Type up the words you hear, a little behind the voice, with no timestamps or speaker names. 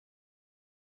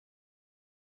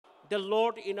the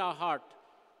Lord in our heart,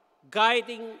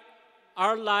 guiding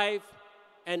our life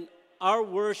and our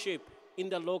worship in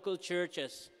the local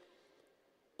churches.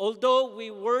 Although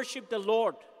we worship the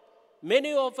Lord,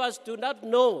 many of us do not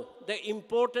know the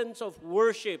importance of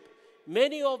worship.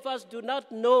 Many of us do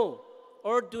not know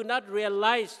or do not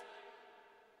realize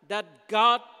that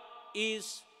God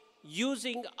is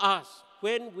using us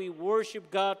when we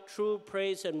worship God through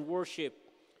praise and worship.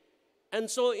 And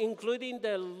so including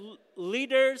the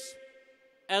leaders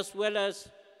as well as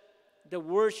the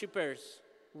worshipers,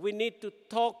 we need to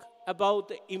talk about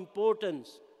the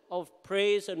importance of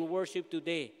praise and worship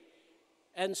today.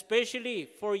 And especially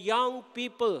for young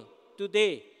people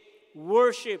today,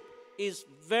 worship is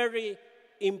very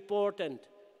important.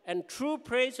 And through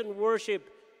praise and worship,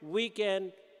 we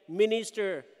can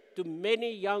minister to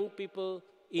many young people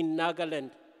in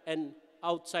Nagaland and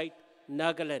outside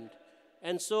Nagaland.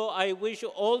 And so I wish you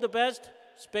all the best,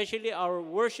 especially our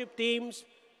worship teams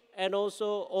and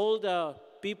also all the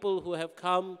people who have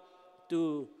come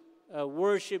to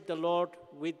worship the Lord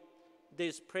with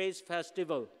this praise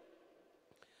festival.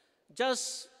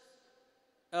 Just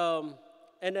an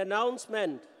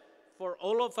announcement for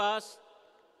all of us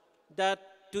that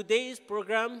today's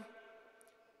program,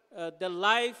 the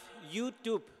live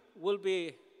YouTube will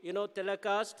be,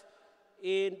 telecast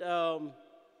in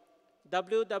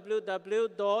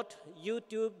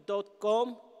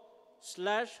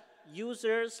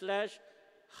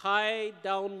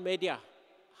www.youtube.com/user/Highdown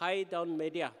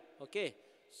Media. Okay.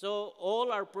 So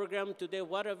all our program today,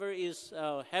 whatever is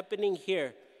happening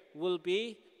here, will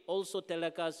be also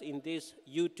telecast in this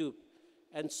YouTube.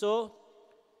 And so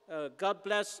God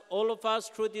bless all of us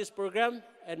through this program,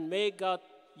 and may God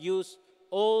use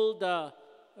all the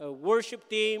worship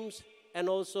teams and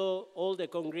also all the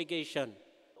congregation.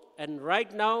 And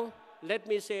right now, let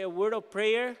me say a word of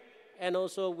prayer, and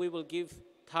also we will give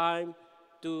time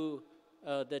to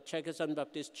the Chakhesang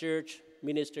Baptist Church,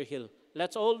 Minister Hill.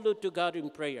 Let's all look to God in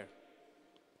prayer.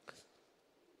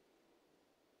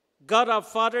 God our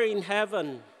Father in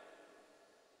heaven,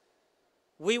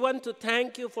 we want to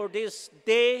thank you for this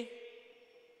day.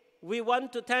 We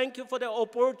want to thank you for the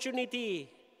opportunity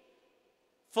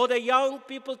for the young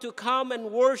people to come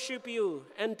and worship you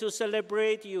and to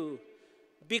celebrate you,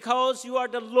 because you are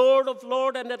the Lord of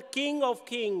Lords and the King of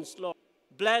Kings, Lord.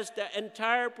 Bless the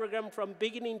entire program from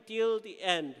beginning till the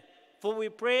end. For we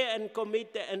pray and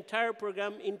commit the entire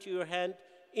program into your hand.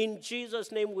 In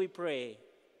Jesus' name we pray.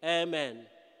 Amen.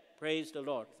 Praise the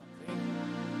Lord.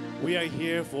 We are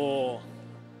here for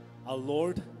our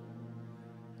Lord.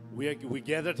 We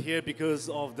gathered here because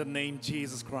of the name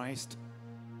Jesus Christ.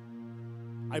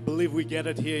 I believe we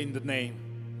gathered here in the name.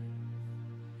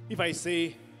 If I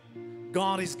say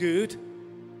God is good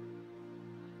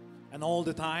and all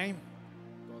the time,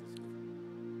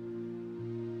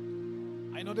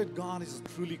 I know that God is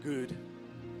truly good.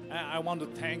 I want to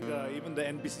thank even the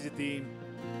NBCC team,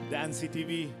 the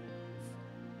NCTV,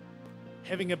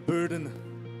 having a burden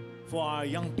for our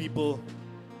young people.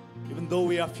 Even though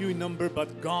we are few in number,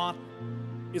 but God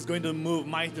is going to move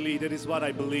mightily. That is what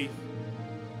I believe.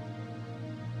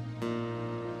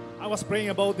 I was praying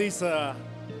about this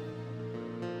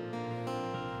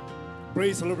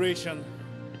praise celebration,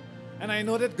 and I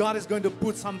know that God is going to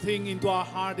put something into our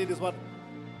heart. It is what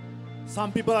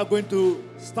some people are going to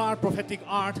start prophetic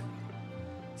art.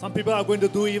 Some people are going to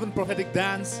do even prophetic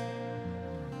dance.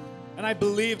 And I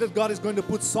believe that God is going to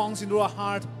put songs into our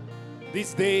heart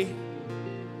this day,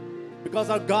 because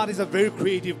our God is a very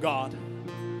creative God.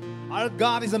 Our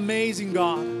God is an amazing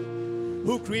God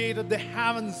who created the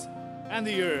heavens and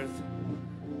the earth.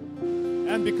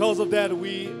 And because of that,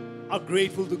 we are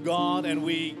grateful to God and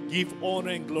we give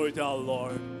honor and glory to our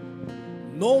Lord.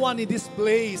 No one in this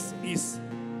place is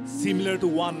similar to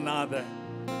one another,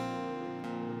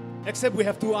 except we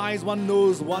have two eyes, one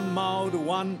nose, one mouth,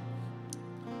 one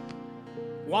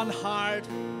heart,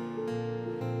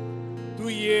 2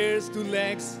 ears, 2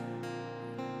 legs.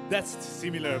 That's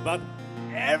similar, but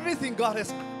everything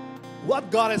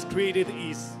what God has created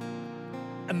is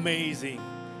amazing.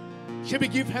 Shall we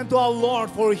give hand to our Lord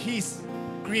for His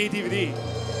creativity?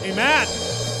 Amen.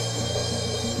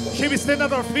 Shall we stand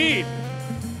at our feet?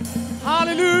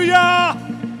 Hallelujah!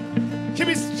 Shall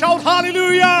we shout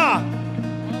hallelujah?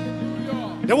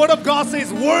 Hallelujah? The word of God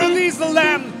says, worthy is the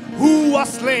Lamb who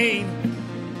was slain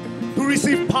to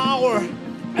receive power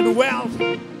and wealth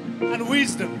and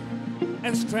wisdom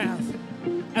and strength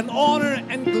and honor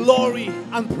and glory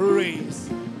and praise.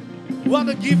 We want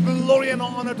to give glory and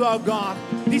honor to our God.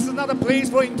 This is not a place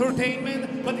for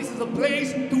entertainment, but this is a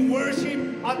place to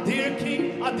worship our dear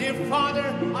King, our dear Father,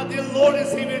 our dear Lord and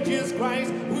Savior Jesus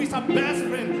Christ, who is our best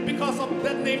friend because of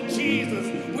that name Jesus.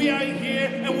 We are here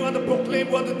and we want to proclaim,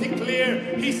 we want to declare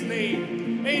His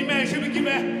name. Amen. Should we give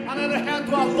another hand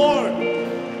to our Lord?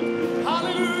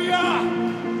 Hallelujah!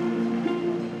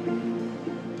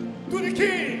 To the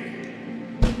King!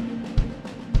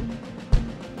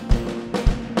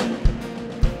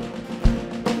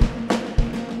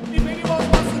 If anyone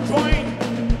wants to join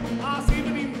us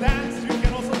even in dance, you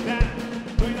can also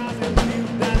dance. Join us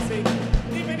in dancing.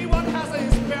 If anyone has an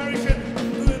inspiration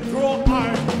to draw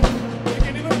art, you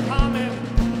can even come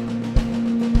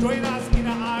and join us in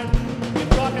the art. If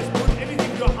God has put anything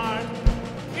in your heart,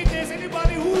 if there's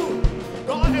anybody who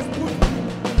God has put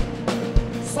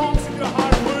songs in your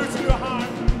heart, words in your heart,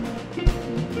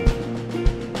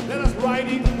 let us write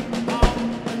it down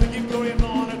and to give glory and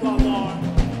honor to our Lord,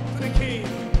 to the King.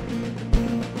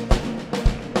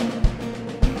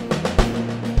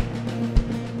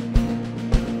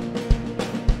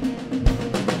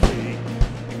 King,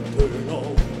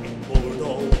 eternal,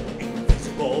 immortal,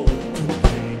 invisible, to the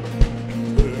King,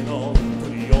 eternal, to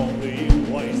the only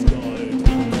wise God,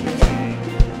 to the King,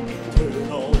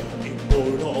 eternal,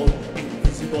 immortal,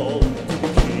 invisible, to the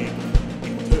King,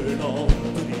 eternal,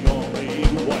 to the only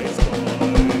wise God.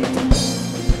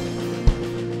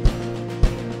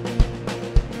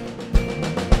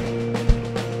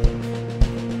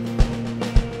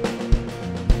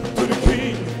 To the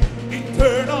King,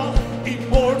 eternal,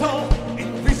 immortal,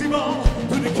 invisible,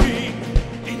 to the King,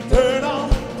 eternal,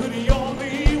 to the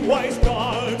only wise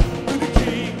God, to the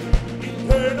King,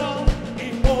 eternal,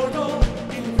 immortal,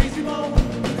 invisible,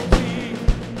 to the King,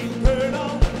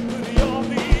 eternal, to the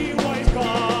only wise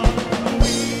God.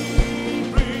 We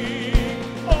bring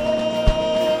honor,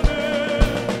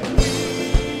 we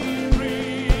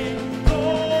bring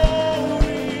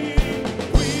glory,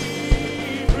 we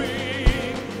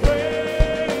bring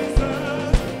praises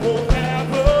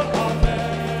forever, amen.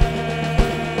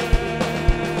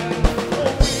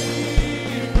 Oh,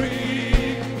 we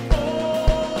bring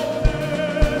honor,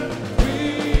 we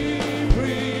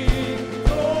bring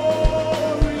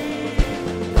glory,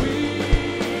 we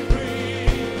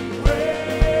bring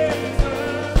praises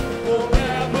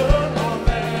forever,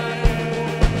 amen.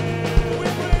 We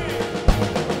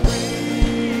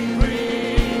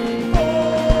bring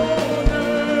honor,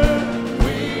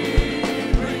 we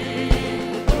bring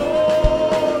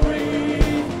glory,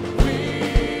 we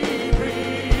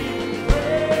bring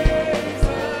praises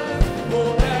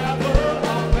forever,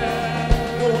 amen.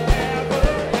 Forever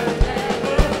and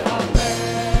ever, amen.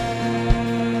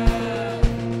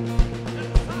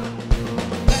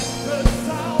 Let the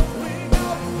sound ring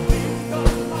out, lift a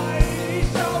mighty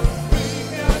shout, bring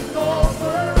an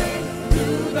offering to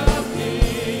the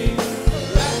King.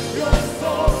 Let your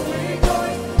soul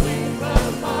rejoice with a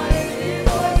mighty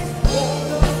voice, all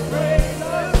the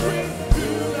praises ring to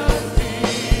the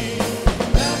King.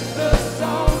 Let the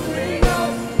sound ring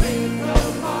out, lift a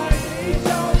mighty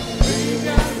shout, bring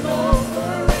an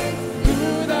offering to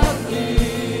the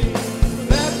King.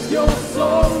 Let your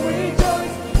soul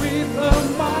rejoice with a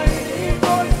mighty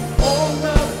voice, all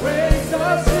the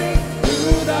praises ring to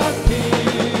the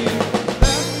King.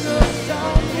 Let the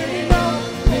sound ring out,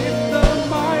 lift a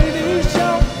mighty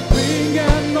shout, bring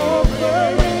an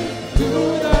offering to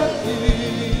the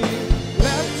King.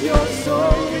 Let your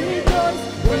soul rejoice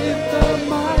with a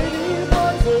mighty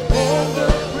voice, all the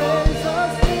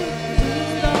praises ring to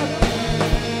the King.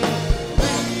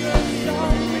 Let the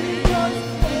sound rejoice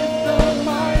with a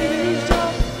mighty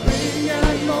shout, bring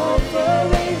an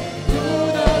offering to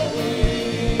the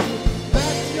King.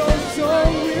 Let your soul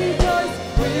rejoice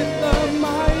with a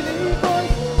mighty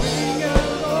voice, bring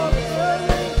an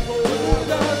offering to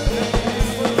the King.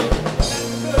 Let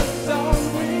the sound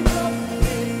rejoice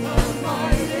with a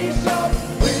mighty shout,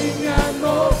 bring an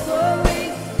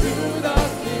offering to the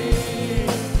King.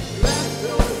 Let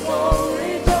your soul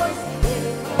rejoice with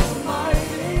a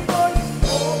mighty voice,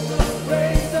 all the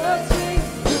praises ring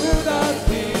to the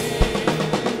King.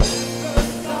 Let the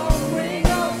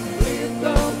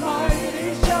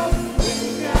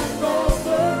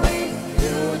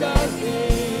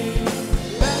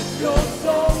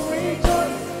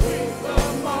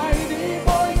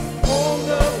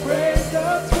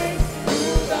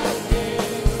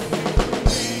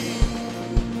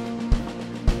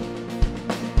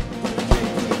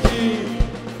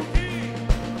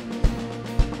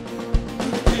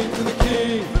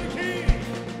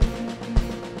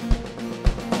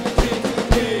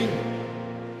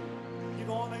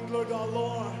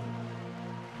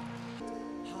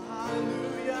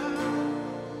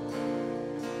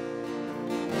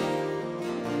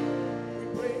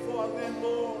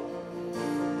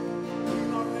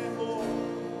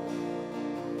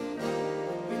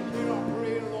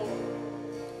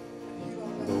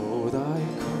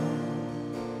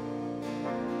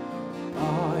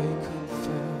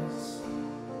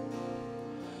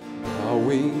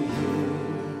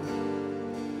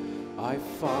I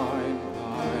find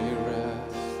my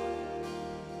rest.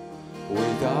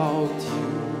 Without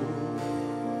you,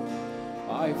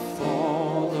 I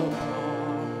fall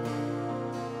apart.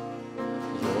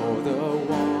 You're the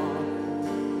one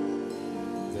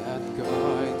that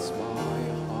guides my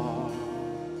heart.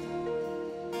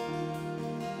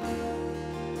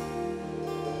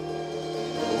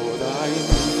 Lord, I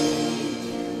need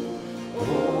you.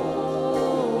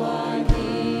 Oh, I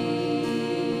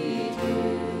need you.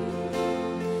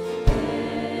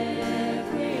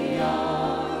 Every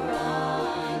hour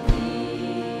I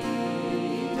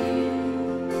need you.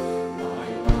 My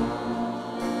one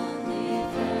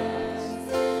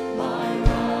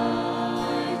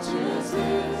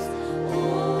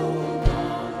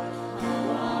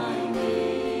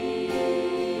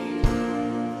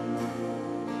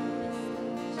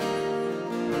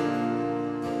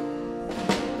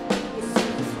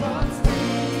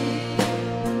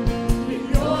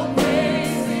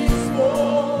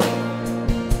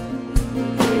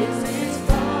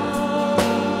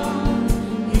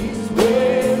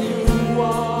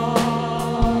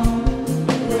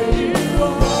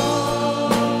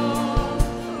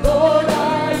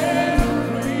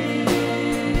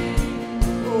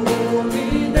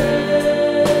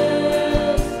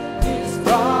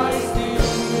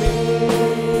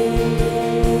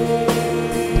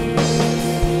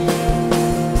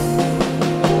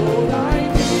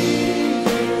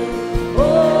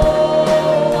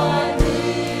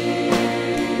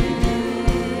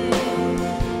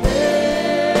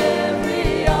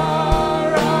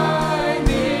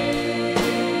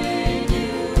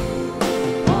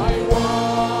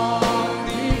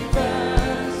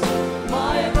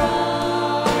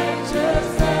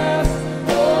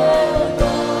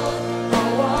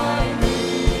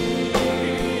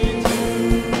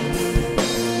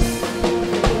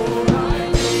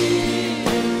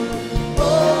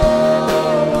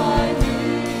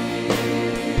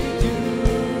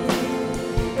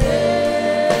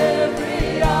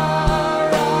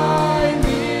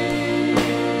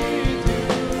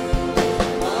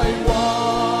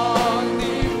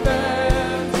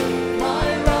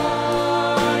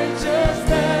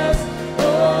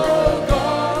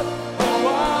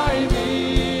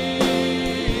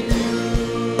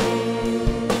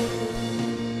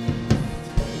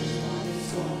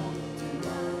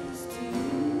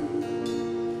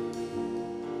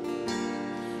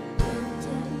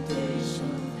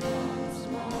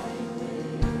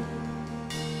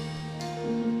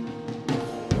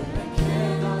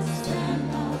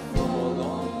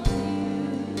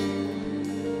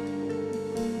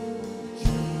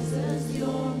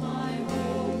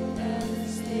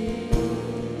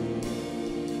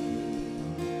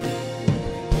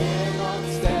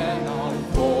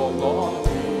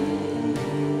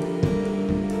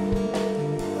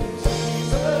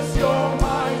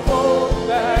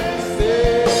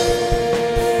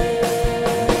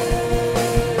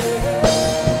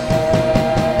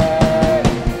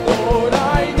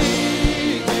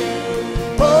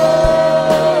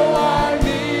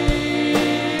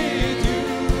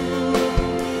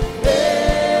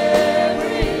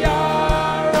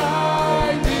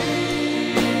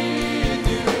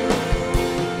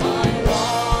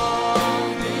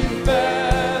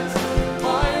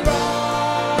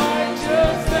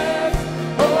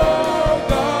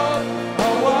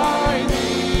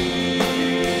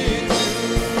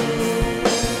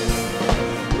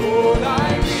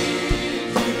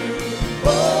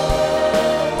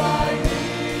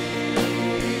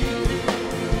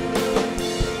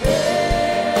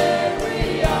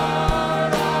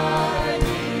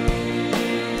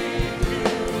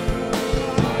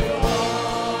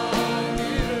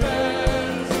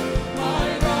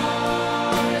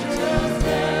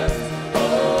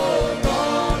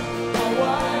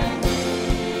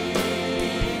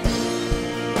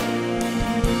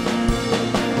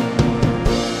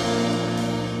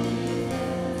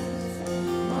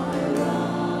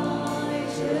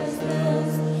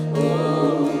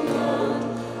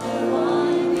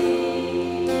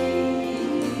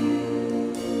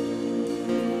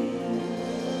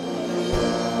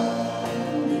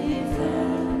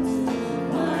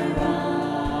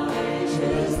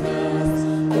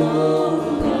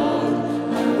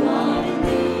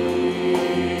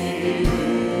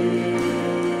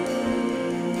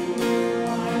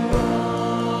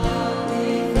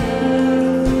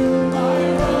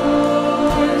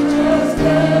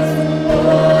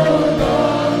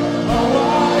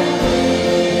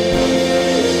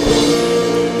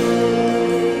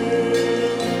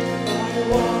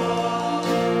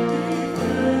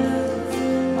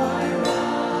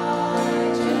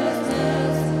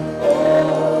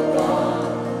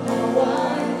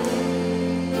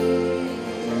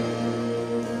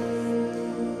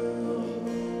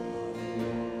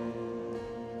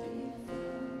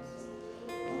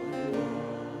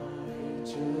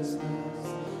righteousness.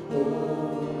 Oh,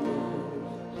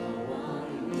 how I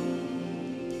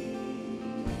need.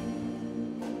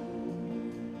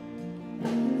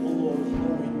 Oh Lord,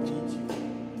 how we need you.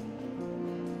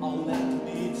 Our land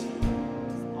needs you.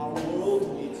 Our world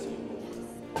needs you,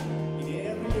 Lord. In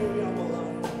every area of our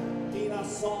life, in our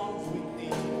songs we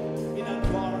need you. In our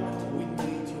government we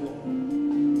need you, Lord.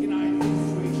 In our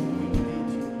administration we need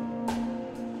you.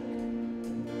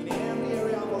 In every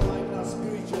area of our life, in our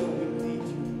spiritual we need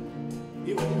you.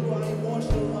 Even in our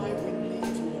emotional life we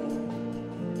need you, Lord.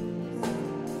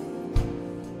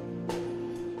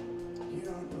 Hear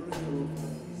our prayer,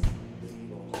 praise,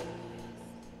 Lord.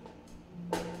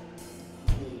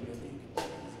 Hallelujah, thank you,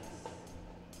 Jesus.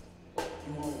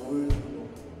 You are worthy, Lord.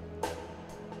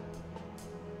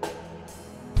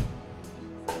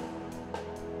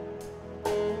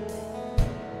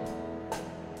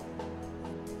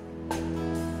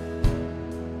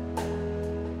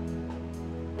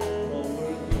 You are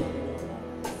worthy, Lord.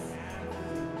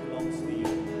 Everything belongs to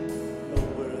you. You are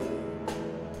worthy.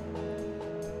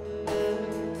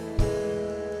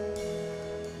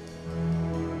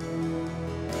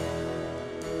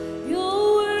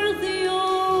 You're worthy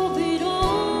of it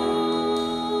all.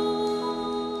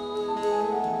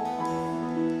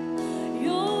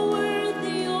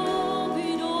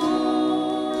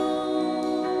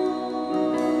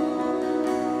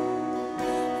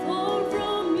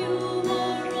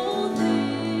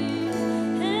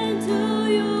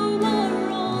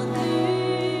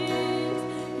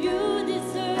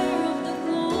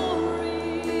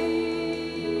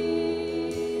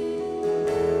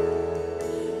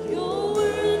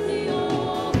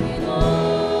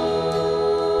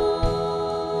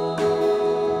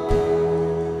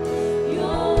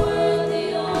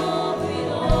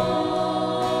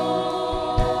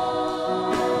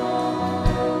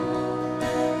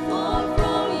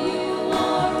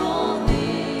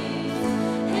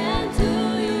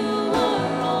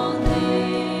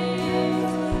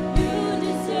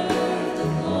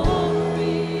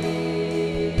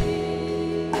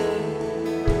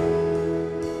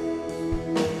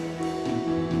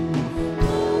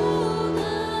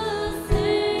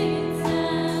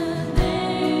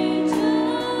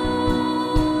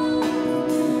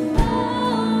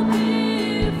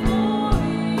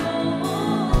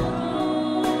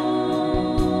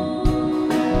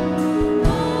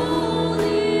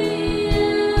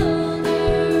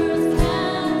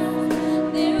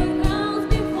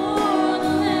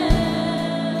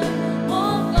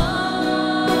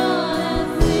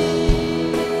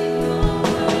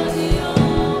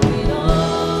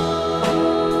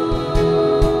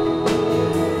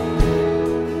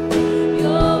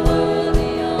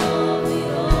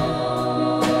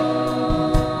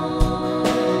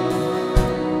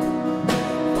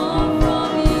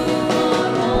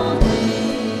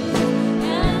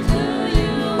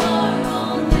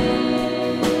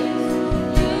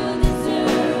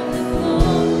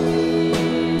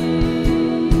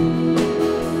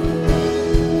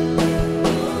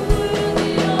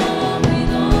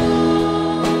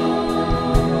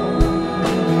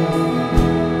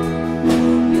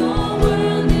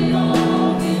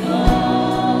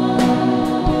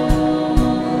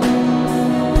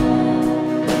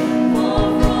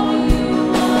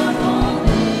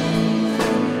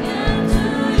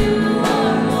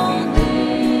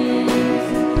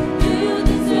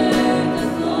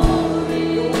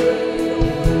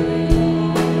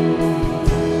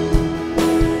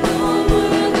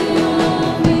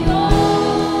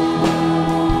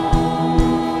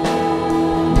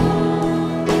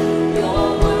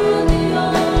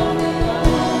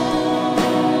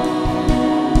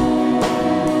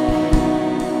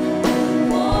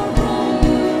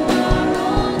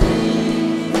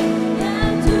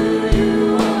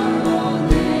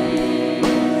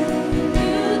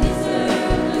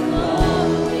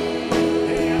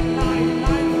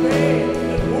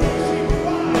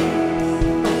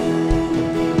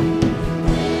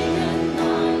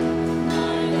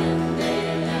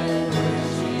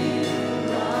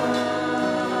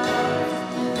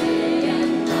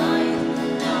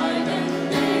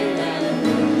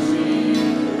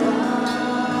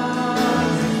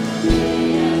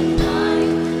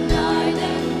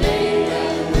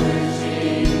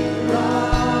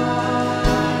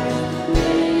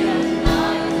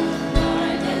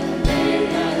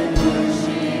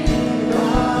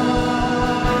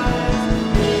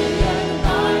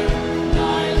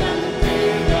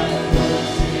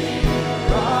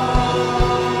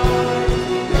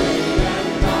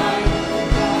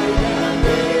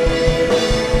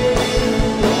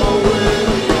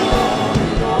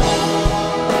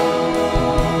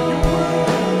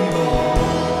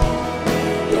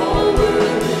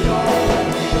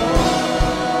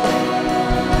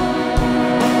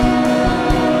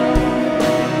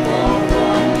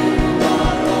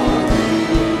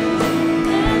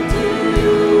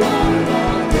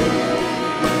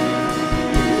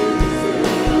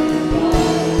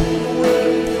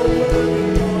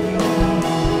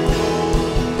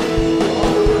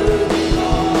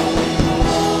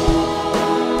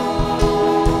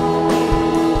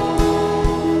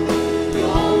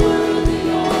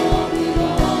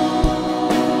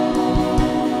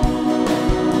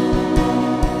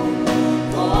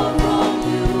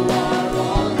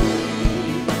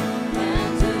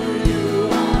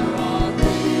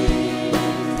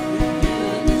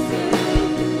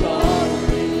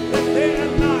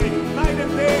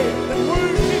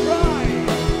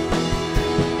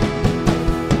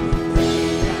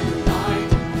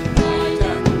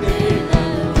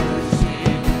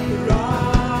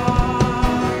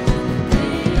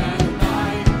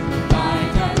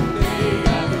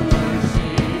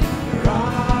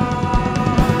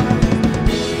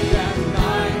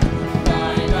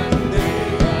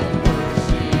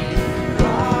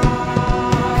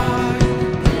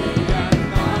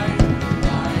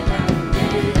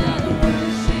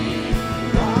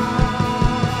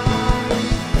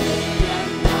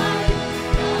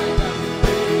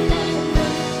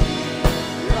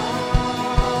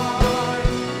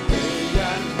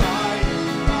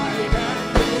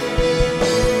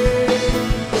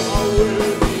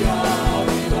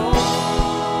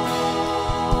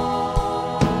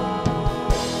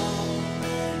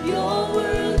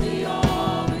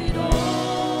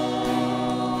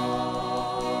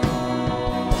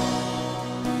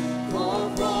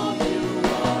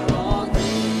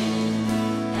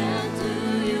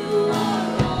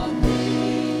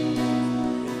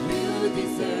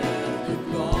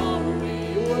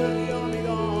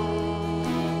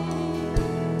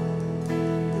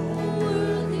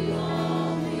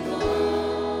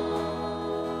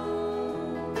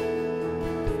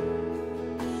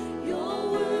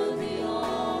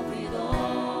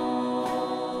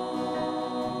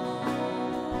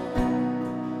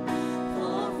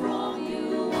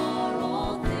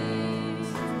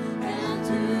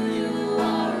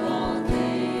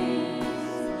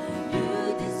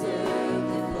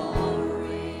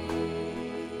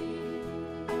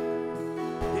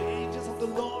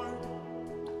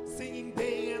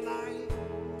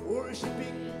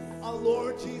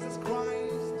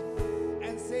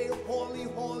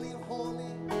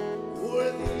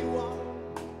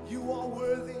 You are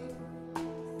worthy.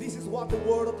 This is what the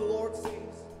word of the Lord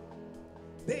says.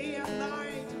 Day and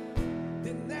night,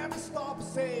 they never stop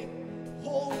saying,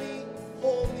 holy,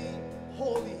 holy,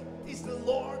 holy is the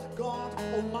Lord God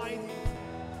Almighty,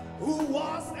 who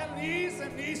was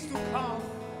and is to come.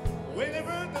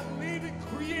 Whenever the living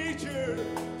creature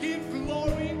give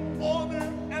glory,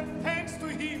 honor, and thanks to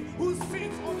Him who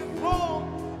sits on the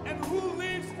throne and who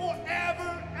lives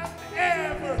forever and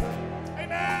ever.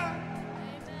 Amen.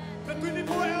 The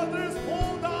 24 elders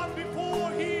fall down before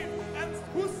Him and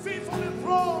who sits on the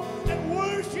throne and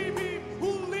worship Him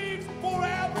who lives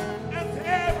forever and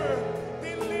ever.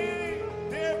 They lay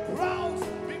their crowns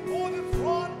before the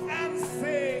throne and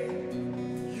say,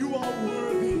 you are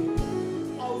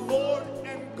worthy, our Lord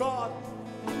and God,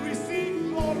 to receive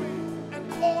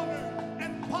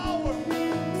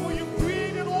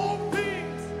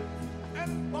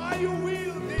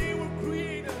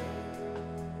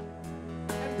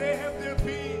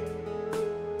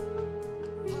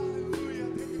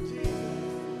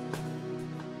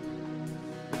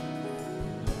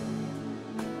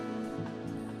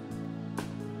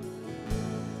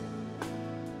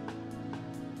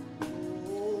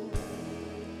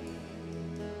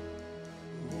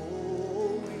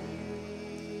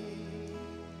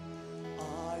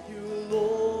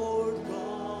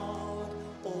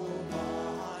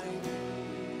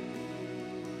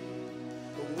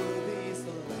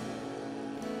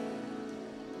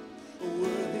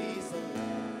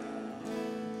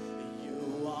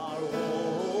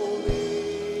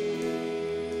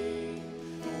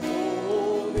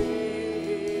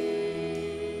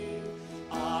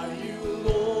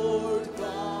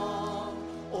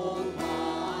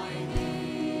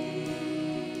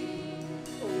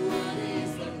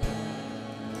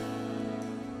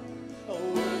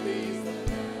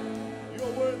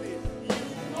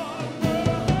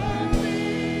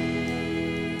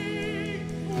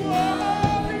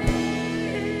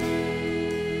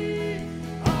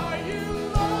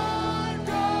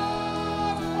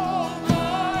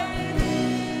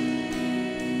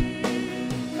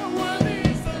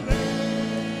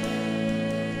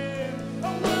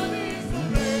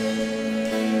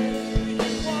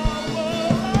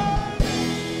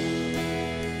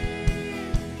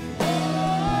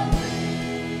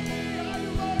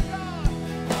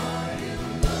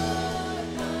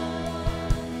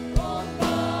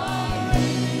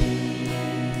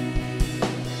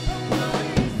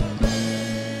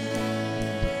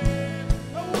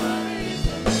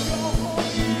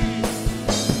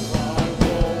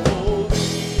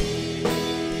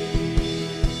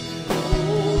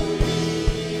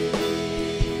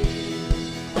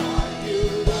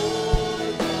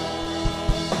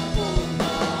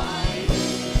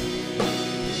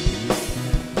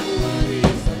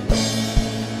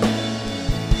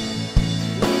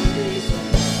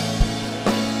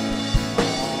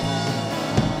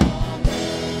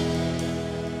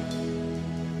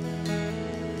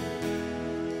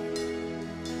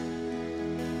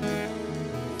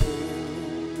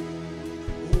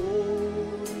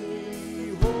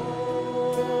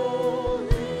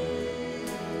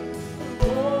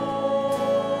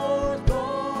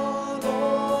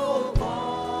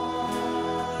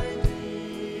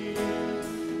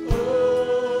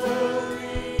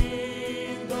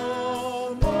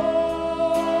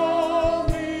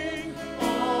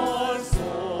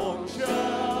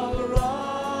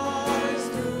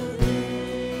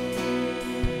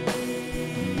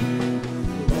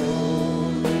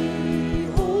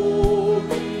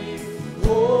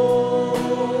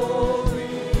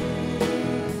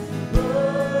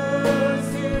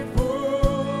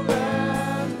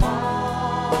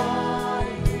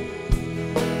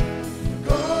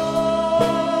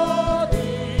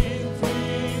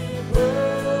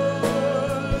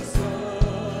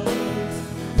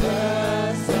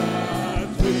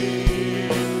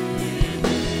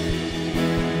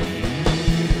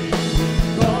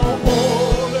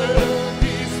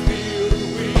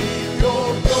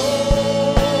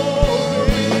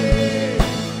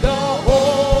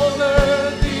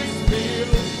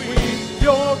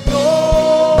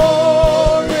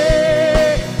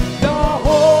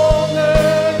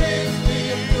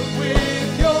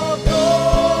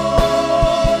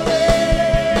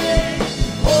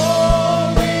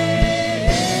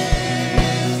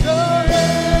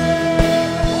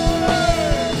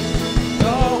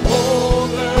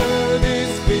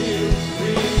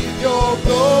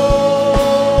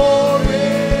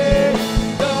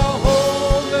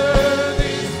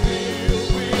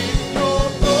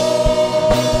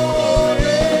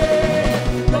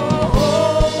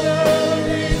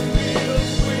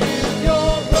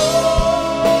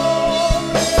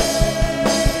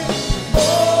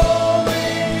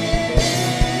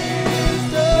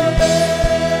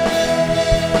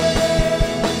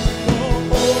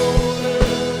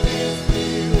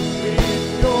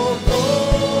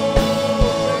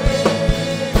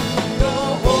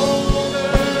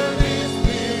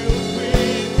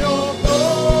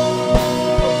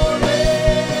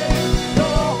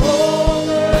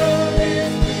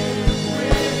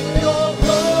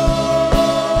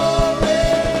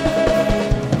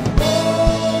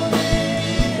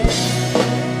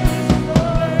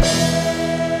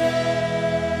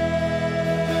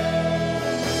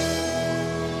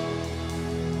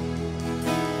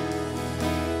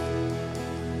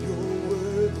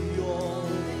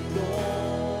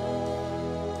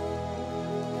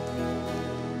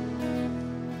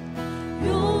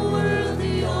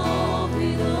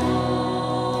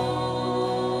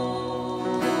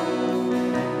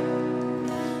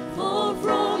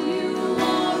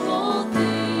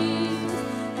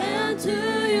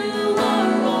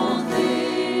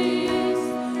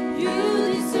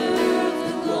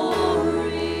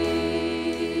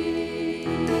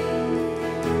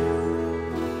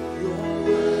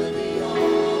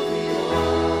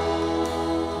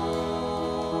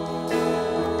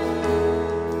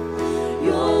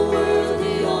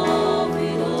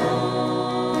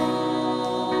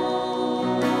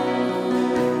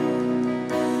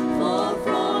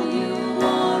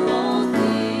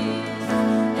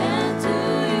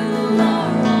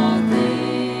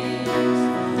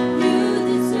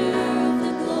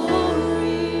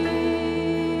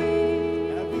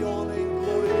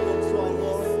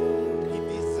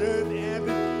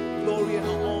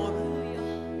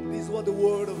what the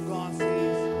Word of God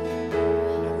says.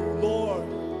 And Lord,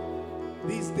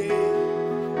 this day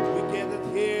we gathered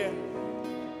here.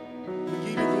 We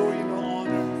give you glory and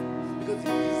honor because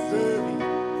you deserve it.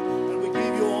 And we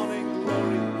give you honor and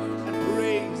glory and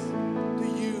praise to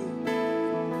you.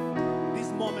 This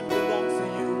moment belongs to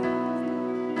you.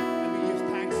 And we give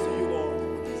thanks to you, Lord,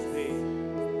 for this day.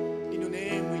 In your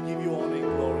name we give you honor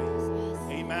and glory.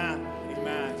 Amen.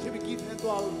 Amen. Shall we give thanks to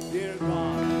our dear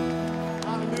God?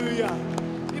 Hallelujah.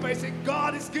 Everybody say,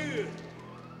 God is good.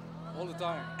 All the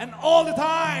time. And all the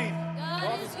time.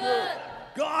 God is good.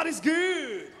 God is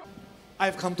good.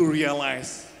 I've come to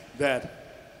realize that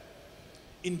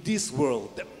in this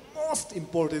world, the most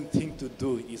important thing to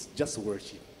do is just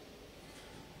worship.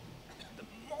 The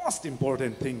most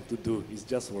important thing to do is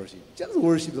just worship. Just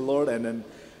worship the Lord, and then,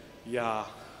 yeah,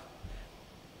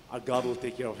 our God will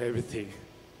take care of everything.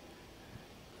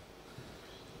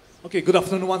 Okay, good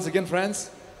afternoon once again,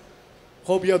 friends.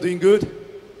 Hope you are doing good.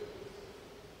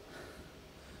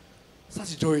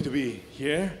 Such a joy to be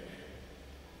here.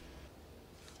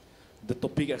 The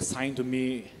topic assigned to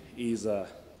me is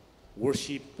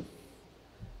worship,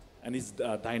 and it's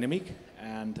dynamic,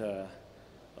 and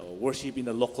worship in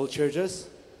the local churches.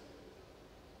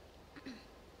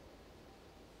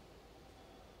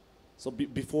 So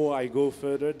before I go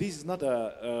further, this is not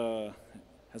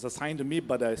as assigned to me,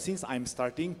 but since I'm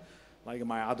starting, like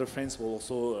my other friends will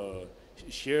also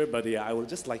share, but yeah, I would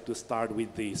just like to start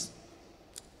with this.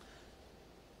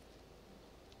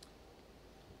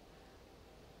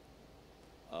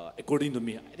 According to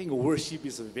me, I think worship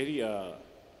is very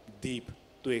deep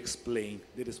to explain.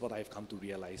 That is what I've come to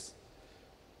realize.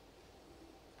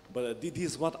 But this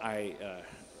is what I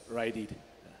write it.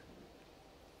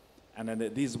 And then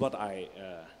this is what I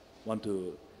want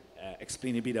to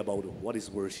explain a bit about what is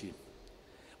worship.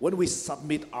 When we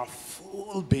submit our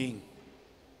full being,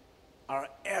 our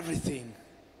everything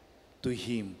to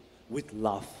Him with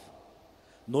love,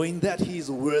 knowing that He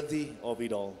is worthy of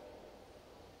it all.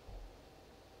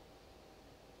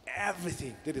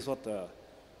 Everything, that is what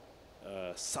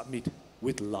submit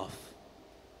with love.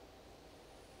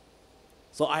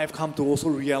 So I have come to also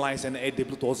realize, and Ed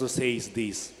Deblut also says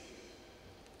this,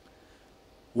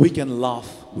 we can love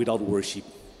without worship.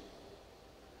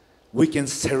 We can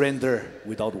surrender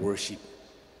without worship.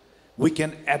 We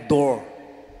can adore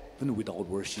even without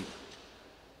worship.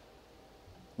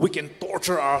 We can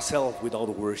torture ourselves without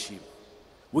worship.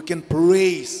 We can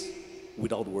praise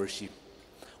without worship.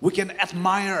 We can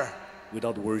admire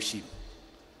without worship.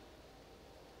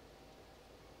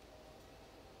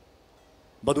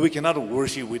 But we cannot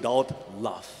worship without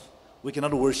love. We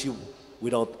cannot worship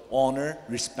without honor,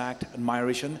 respect,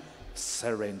 admiration,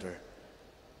 surrender.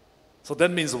 So that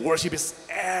means worship is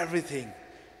everything.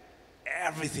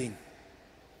 Everything.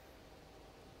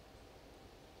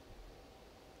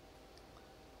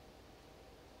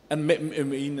 And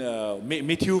in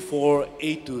Matthew 4,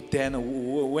 8 to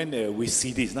 10, when we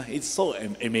see this, it's so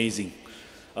amazing.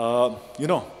 You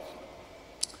know,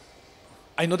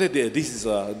 I know that this is,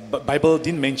 Bible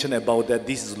didn't mention about that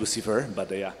this is Lucifer,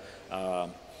 but yeah,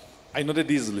 I know that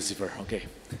this is Lucifer, okay.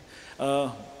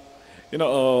 You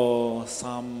know,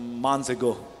 some months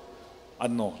ago, I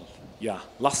don't know, yeah,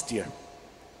 last year,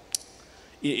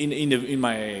 in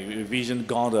my vision,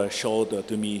 God showed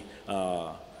to me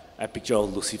a picture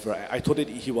of Lucifer. I thought that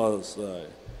he was,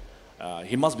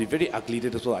 he must be very ugly.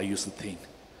 That's what I used to think.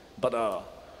 But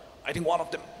I think one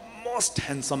of the most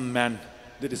handsome men,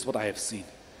 that is what I have seen.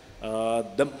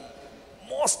 The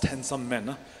most handsome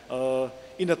man.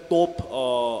 In the top,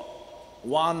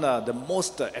 the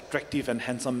most attractive and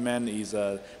handsome man is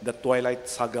the Twilight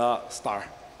Saga star.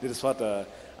 That is what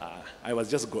I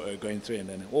was just going through. And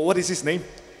then, what is his name?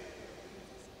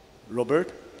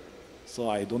 Robert? So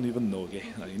I don't even know, okay.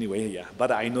 Anyway, yeah.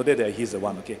 But I know that he's the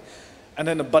one, okay. And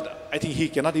then, but I think he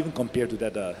cannot even compare to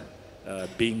that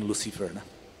being Lucifer.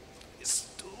 He's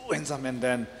too handsome, and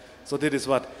then, so that is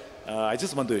what, I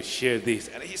just want to share this.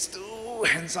 And he's too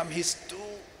handsome,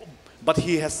 but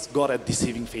he has got a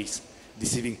deceiving face,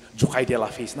 deceiving Jokai Dela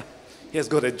face. He has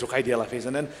got a Jokai Dela face.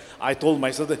 And then I told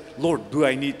myself that, Lord, do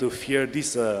I need to fear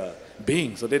this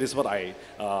being? So that is what I,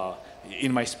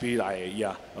 in my spirit,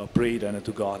 I prayed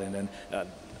to God. And then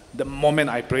the moment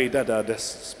I prayed that, the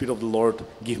Spirit of the Lord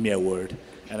give me a word.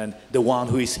 And then the one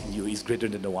who is in you is greater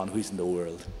than the one who is in the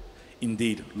world.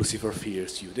 Indeed, Lucifer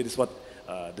fears you. That is what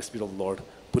the Spirit of the Lord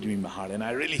put in my heart. And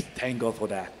I really thank God for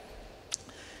that.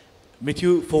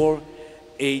 Matthew 4,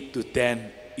 8 to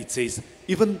 10, it says,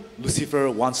 even Lucifer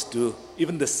wants to,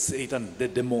 even the Satan, the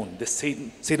demon,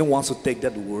 Satan wants to take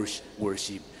that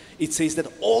worship. It says that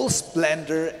all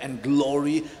splendor and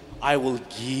glory I will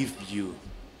give you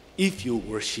if you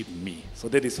worship me. So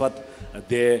that is what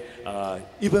they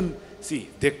even see,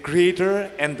 the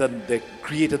creator and the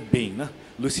created being.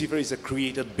 Lucifer is a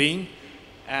created being,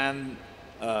 and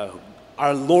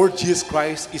our Lord Jesus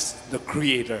Christ is the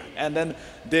creator. And then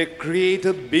the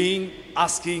created being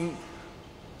asking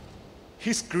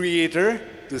his creator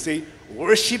to say,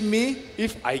 worship me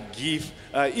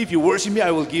if you worship me,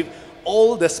 I will give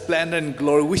all the splendor and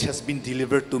glory which has been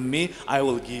delivered to me, I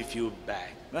will give you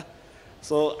back.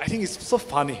 So I think it's so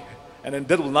funny. And then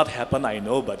that will not happen, I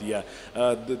know, but yeah,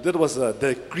 that was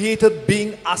the created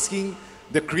being asking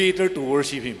the creator to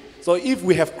worship him. So if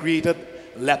we have created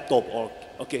laptop or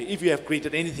if you have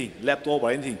created anything, laptop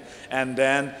or anything, and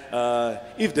then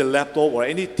if the laptop or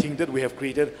anything that we have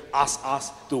created asks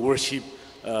us to worship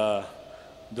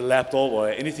the laptop or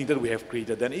anything that we have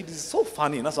created, then it is so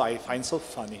funny. So I find so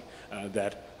funny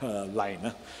that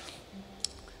line.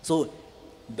 So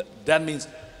that means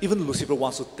even Lucifer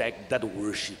wants to take that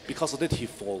worship. Because of that, he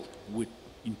falls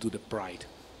into the pride.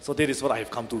 So that is what I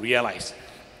have come to realize.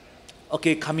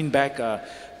 Okay, coming back I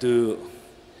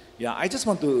just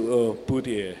want to put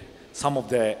some of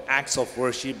the acts of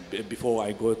worship before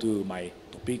I go to my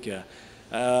topic.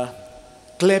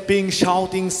 Clapping,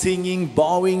 shouting, singing,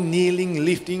 bowing, kneeling,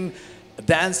 lifting,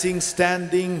 dancing,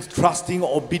 standing, trusting,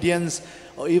 obedience,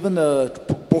 or even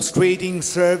prostrating,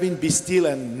 serving, be still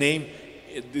and name.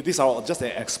 These are just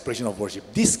an expression of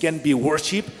worship. This can be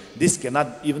worship. This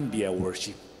cannot even be a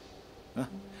worship.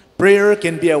 Prayer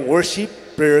can be a worship.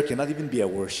 Prayer cannot even be a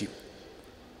worship.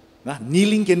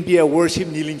 Kneeling can be a worship.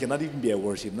 Kneeling cannot even be a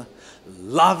worship.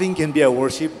 Loving can be a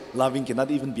worship. Loving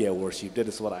cannot even be a worship. That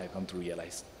is what I come to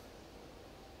realize.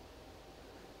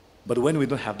 But when we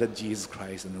don't have that Jesus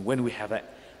Christ, and when we have a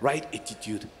right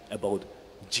attitude about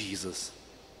Jesus,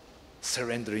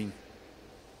 surrendering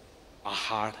our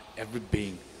heart, every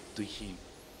being to Him.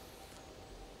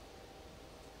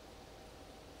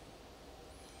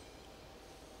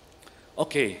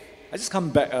 Okay, I just come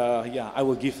back. I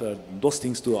will give those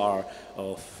things to our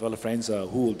fellow friends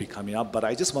who will be coming up. But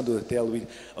I just want to tell with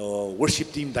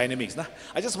worship team dynamics.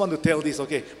 I just want to tell this.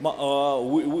 Okay,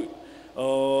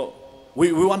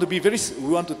 we want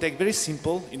to take very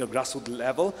simple in a grassroots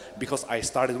level, because I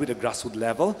started with a grassroots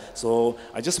level. So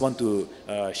I just want to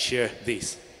share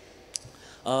this.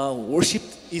 Worship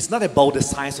is not about the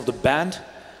size of the band.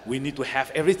 We need to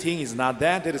have everything. It's not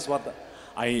that. That is what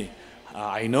I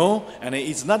know. And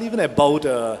it's not even about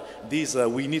this.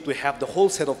 We need to have the whole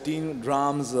set of things: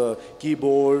 drums,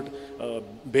 keyboard,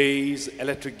 bass,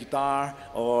 electric guitar,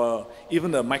 or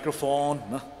even a microphone.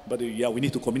 But we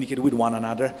need to communicate with one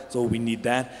another, so we need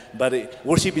that. But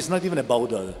worship is not even about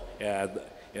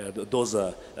those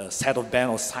set of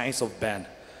band or size of band.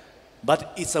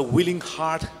 But it's a willing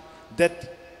heart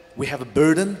that we have a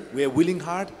burden. We have a willing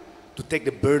heart to take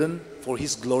the burden for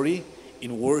His glory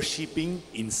in worshiping,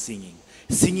 in singing.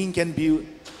 Singing can be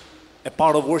a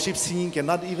part of worship. Singing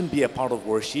cannot even be a part of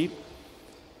worship.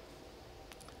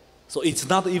 So it's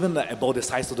not even about the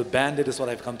size of the band. That is what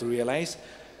I've come to realize.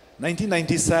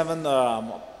 1997,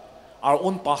 our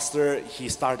own pastor, he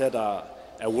started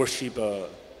a worship.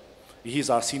 He's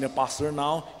our senior pastor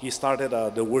now. He started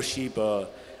the worship, a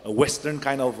Western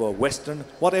kind of Western.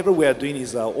 Whatever we are doing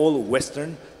is all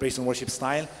Western praise and worship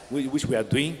style, which we are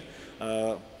doing.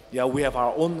 We have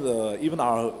our own, even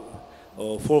our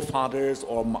forefathers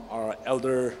or our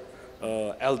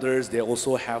elders, they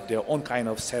also have their own kind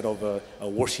of set of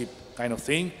worship kind of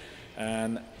thing.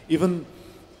 And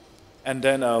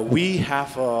then we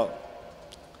have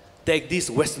take this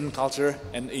Western culture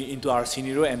and into our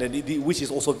scenario, and then which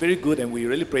is also very good, and we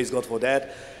really praise God for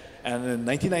that. And in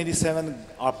 1997,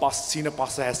 our senior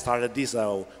pastor has started this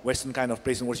Western kind of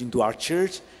praise and worship into our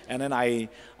church. And then I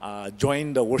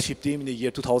joined the worship team in the year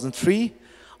 2003.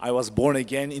 I was born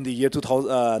again in the year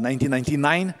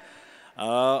 1999.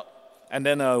 And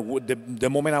then the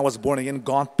moment I was born again,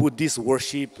 God put this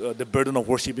worship, the burden of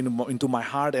worship into my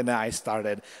heart, and I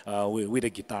started with a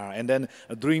guitar. And then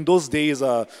during those days,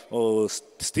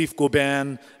 Steve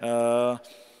Coben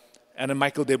and then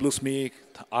Michael W. Smith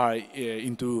are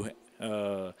into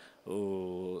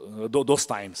those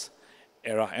times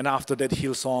era. And after that,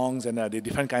 Hillsongs and the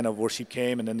different kind of worship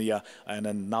came, and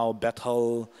then now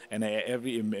Bethel and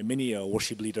many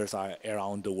worship leaders are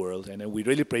around the world, and we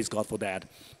really praise God for that.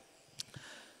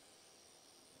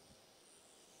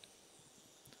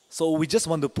 So we just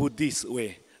want to put this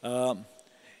way.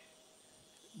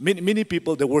 Many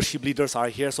people, the worship leaders are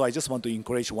here, so I just want to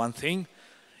encourage one thing.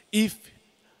 If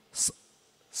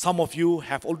some of you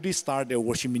have already started a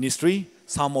worship ministry,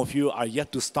 some of you are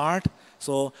yet to start,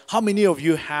 So how many of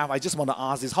you have, I just want to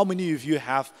ask this, how many of you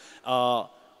have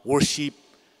worship,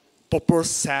 proper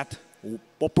set,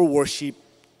 proper worship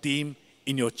team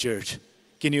in your church?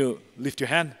 Can you lift your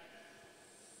hand?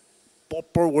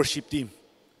 Proper worship team.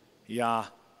 Yeah.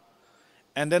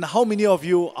 And then how many of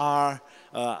you are,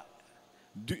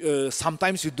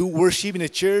 sometimes you do worship in a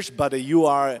church, but you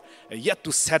are yet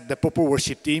to set the proper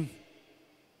worship team?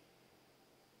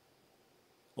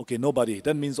 Okay, nobody.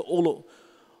 That means all.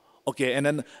 Okay, and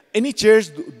then any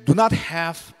church do not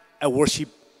have a worship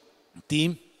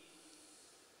team?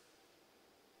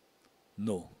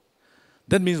 No.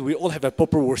 That means we all have a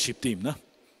proper worship team, no?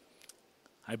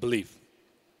 I believe.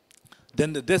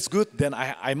 Then that's good. Then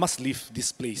I must leave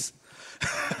this place.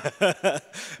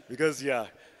 Because, yeah.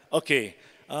 Okay.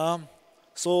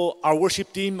 So our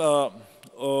worship team,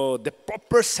 the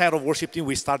proper set of worship team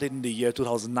we started in the year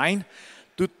 2009.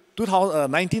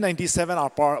 1997,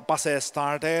 our pastor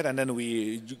started, and then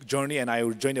we journey, and I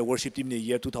joined the worship team in the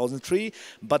year 2003.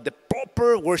 But the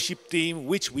proper worship team,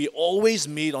 which we always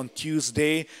meet on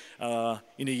Tuesday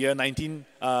in the year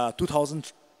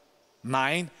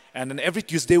 2009, and then every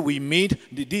Tuesday we meet.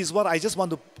 This is what I just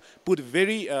want to put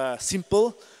very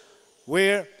simple,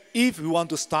 where if we want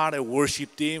to start a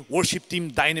worship team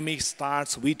dynamic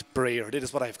starts with prayer. That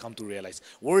is what I've come to realize.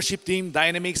 Worship team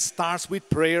dynamic starts with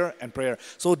prayer and prayer.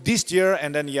 So this year,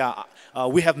 and then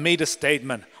we have made a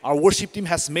statement. Our worship team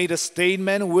has made a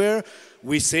statement where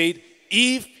we said,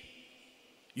 if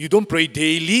you don't pray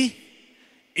daily,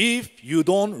 if you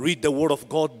don't read the Word of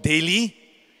God daily,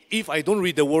 if I don't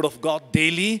read the Word of God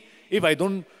daily, if I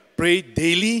don't pray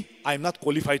daily, I'm not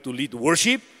qualified to lead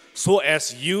worship. So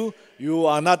as you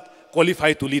are not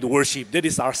qualified to lead worship. That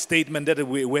is our statement that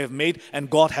we have made, and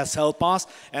God has helped us.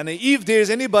 And if there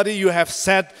is anybody you have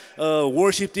set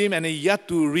worship team and yet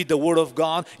to read the Word of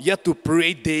God, yet to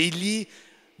pray daily,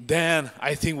 then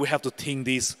I think we have to think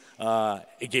this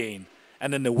again.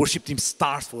 And then the worship team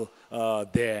starts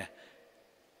there.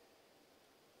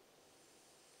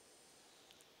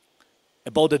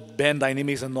 About the band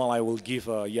dynamics and all, I will give,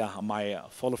 my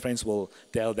fellow friends will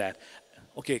tell that.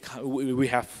 Okay, we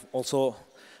have also,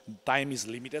 time is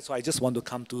limited, so I just want to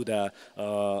come to the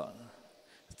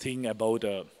thing about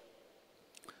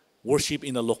worship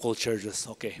in the local churches.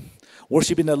 Okay,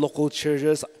 worship in the local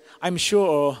churches. I'm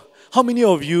sure, how many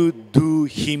of you do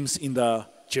hymns in the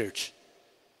church?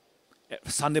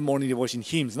 Sunday morning devotion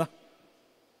hymns, no?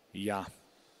 Yeah.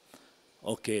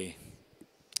 Okay.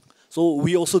 So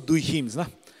we also do hymns, no?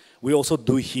 We also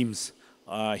do hymns,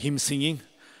 hymn singing.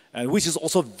 And which is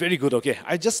also very good, okay.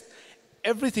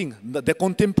 Everything, the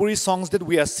contemporary songs that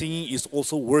we are singing is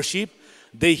also worship.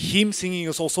 The hymn singing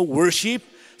is also worship.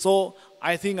 So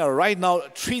I think right now,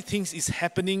 three things is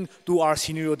happening to our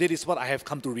scenario. That is what I have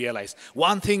come to realize.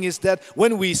 One thing is that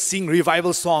when we sing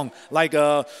revival song, like,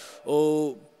 that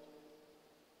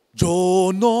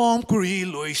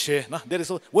is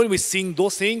when we sing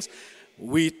those things,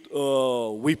 we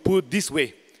put this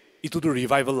way. Itu the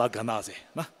revival laganaze.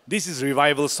 This is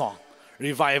revival song.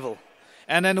 Revival.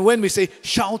 And then when we say,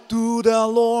 shout to the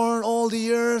Lord, all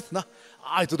the earth.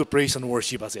 Itu the praise and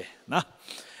worship. And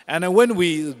then when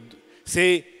we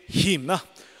say hymn,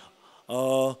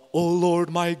 oh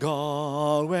Lord my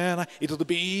God, itu the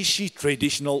BC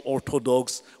traditional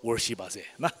Orthodox worship.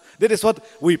 That is what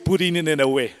we put in a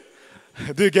way.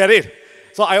 Do you get it?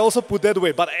 So I also put that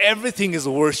way. But everything is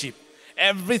worship.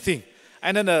 Everything.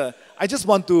 And then I just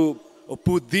want to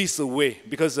put this away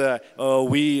because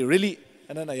we really,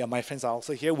 and then my friends are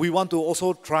also here. We want to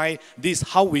also try this,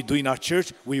 how we do in our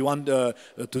church. We want to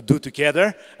do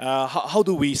together. How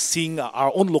do we sing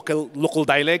our own local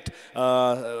dialect,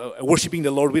 worshiping the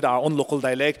Lord with our own local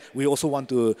dialect. We also want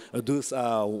to do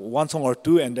one song or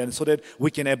two, and then so that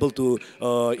we can able to,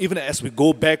 even as we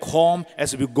go back home,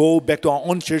 as we go back to our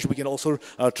own church, we can also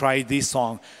try this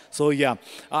song. So yeah,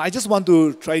 I just want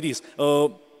to try this.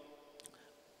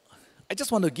 I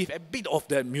just want to give a bit of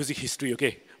the music history,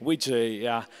 okay? Which,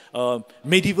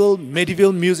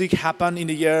 medieval music happened in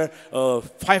the year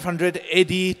 500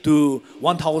 AD to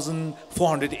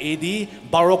 1400 AD.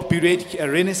 Baroque period,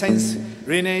 Renaissance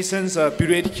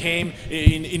period came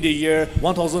in the year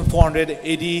 1400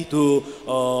 AD to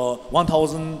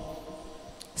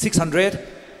 1600.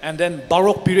 And then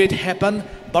Baroque period happened.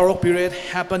 Baroque period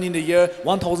happened in the year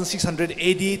 1600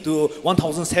 AD to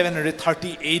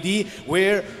 1730 AD,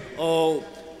 where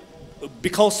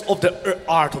because of the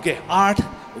art,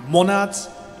 monarchs,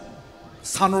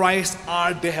 sunrise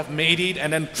art, they have made it,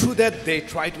 and then through that they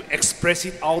try to express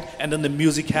it out, and then the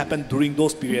music happened during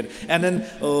those period. And then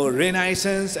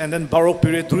Renaissance and then Baroque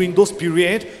period, during those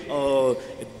period,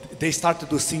 they started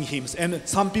to sing hymns, and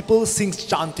some people sing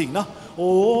chanting, no?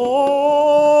 Oh,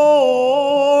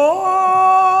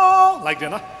 like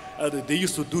that, no? They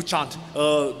used to do chant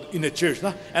in the church,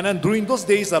 no? And then during those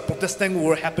days, Protestant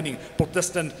were happening.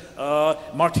 Protestant,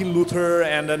 Martin Luther,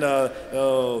 and then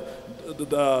the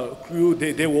crew,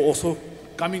 they were also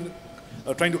coming,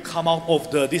 trying to come out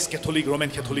of this Catholic, Roman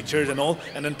Catholic Church and all,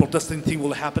 and then Protestant thing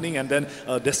were happening, and then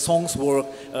the songs were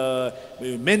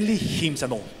mainly hymns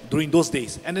and all during those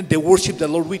days, and then they worship the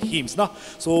Lord with hymns, no?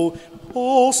 So,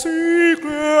 oh,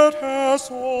 secret has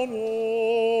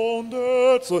unwounded.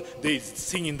 So they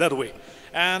sing in that way.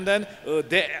 And then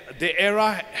the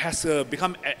era has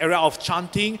become an era of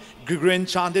chanting, Gregorian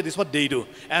chant. That is what they do.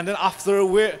 And then after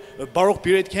where Baroque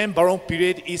period came, Baroque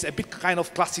period is a bit kind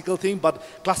of classical thing, but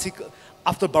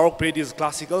after Baroque period is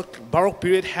classical. Baroque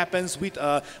period happens with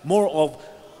more of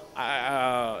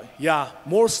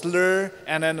more slur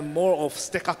and then more of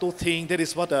staccato thing. That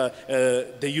is what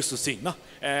they used to sing, no?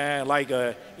 Like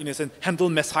in a sense, Handel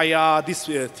Messiah, this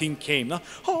thing came, no?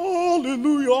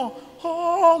 Hallelujah,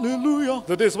 hallelujah.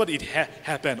 That is what it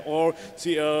happened. Or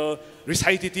see,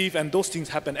 recitative and those things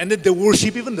happen, and then they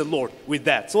worship even the Lord with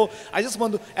that. So I just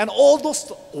want to, and all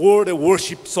those were the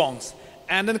worship songs.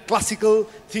 And then classical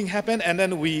thing happened, and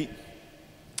then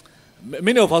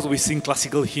many of us, we sing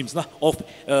classical hymns of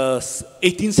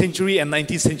 18th century and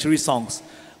 19th century songs.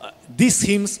 These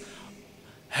hymns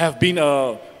have been,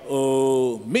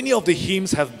 many of the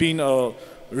hymns have been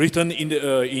written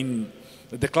in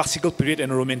the classical period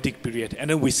and romantic period, and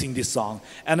then we sing this song.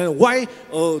 And then why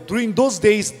during those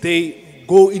days they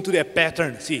go into their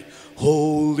pattern, see,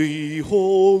 holy,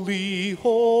 holy,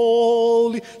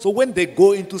 holy. So when they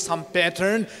go into some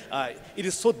pattern, it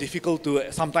is so difficult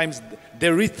to, sometimes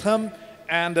the rhythm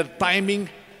and the timing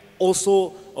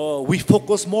also, we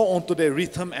focus more onto the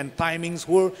rhythm and timings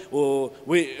where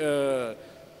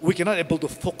we cannot able to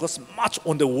focus much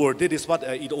on the word. That is what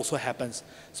it also happens.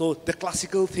 So the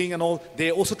classical thing and all,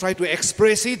 they also try to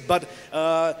express it, but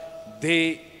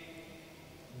they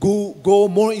go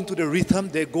more into the rhythm,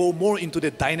 they go more into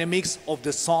the dynamics of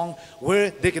the song,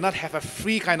 where they cannot have a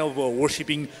free kind of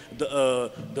worshiping the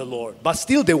Lord. But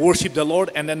still they worship the Lord,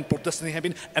 and then Protestant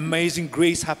happened, Amazing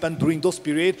Grace happened during those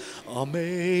period,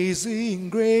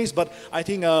 Amazing Grace. But I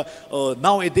think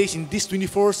nowadays in this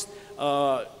 21st,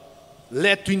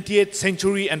 late 20th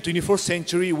century and 21st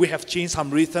century, we have changed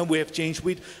some rhythm, we have changed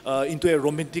with into a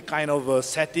romantic kind of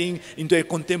setting, into a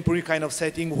contemporary kind of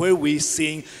setting, where we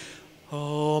sing,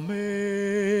 Amazing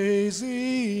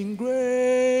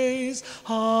Grace,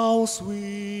 how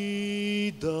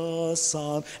sweet the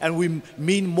sound. And we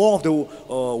mean more of the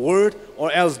word, or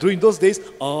else during those days,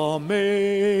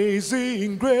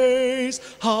 Amazing Grace,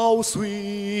 how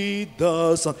sweet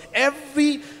the sound.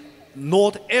 Every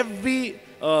note, every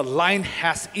line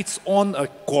has its own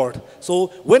chord.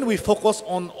 So when we focus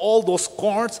on all those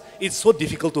chords, it's so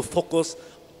difficult to focus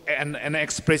and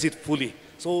express it fully.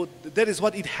 So that is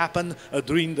what it happened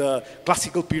during the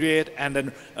classical period and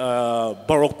then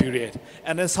Baroque period.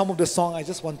 And then some of the song I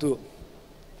just want to.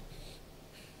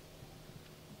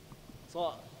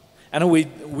 So, and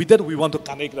with that we want to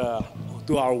connect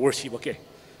to our worship. Okay.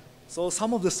 So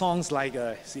some of the songs like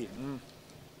see.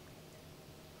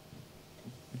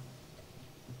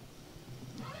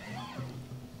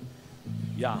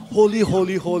 Yeah, Holy,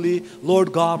 Holy, Holy,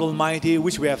 Lord God Almighty,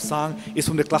 which we have sung, is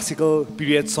from the classical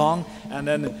period song. And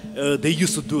then they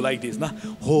used to do like this, nah?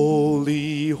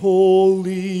 Holy,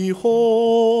 Holy,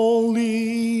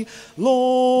 Holy,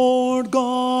 Lord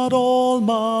God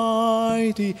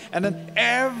Almighty. And then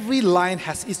every line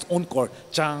has its own chord.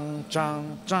 Chang,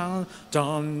 chang, chang,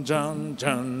 chang, chang,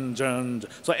 chang, chang.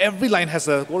 So every line has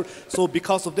a chord. So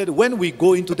because of that, when we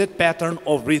go into that pattern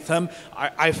of rhythm,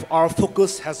 our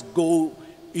focus has go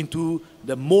into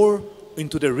the more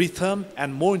into the rhythm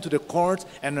and more into the chords,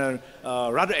 and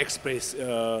rather express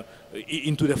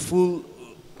into the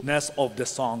fullness of the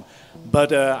song.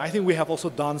 But I think we have also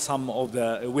done some of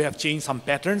we have changed some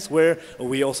patterns where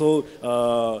we also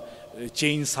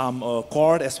change some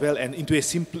chord as well, and into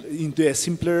a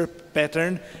simpler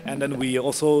pattern, and then we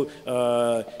also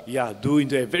do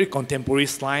into a very contemporary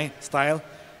style.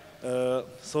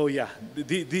 So yeah,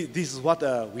 this is what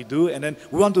we do, and then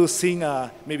we want to sing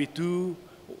maybe two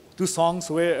songs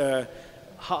where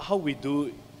how we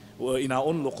do in our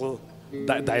own local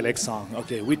dialect song,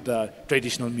 okay, with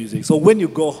traditional music. So when you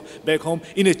go back home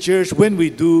in a church, when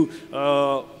we do,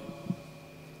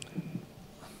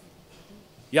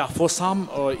 for some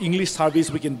English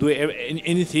service we can do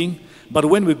anything. But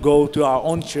when we go to our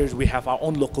own church, we have our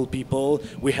own local people.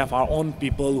 We have our own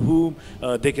people who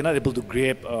they cannot able to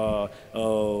grab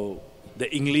the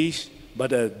English.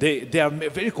 but they are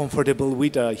very comfortable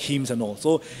with hymns and all.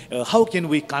 So how can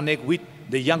we connect with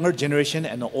the younger generation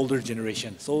and the older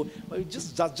generation? So we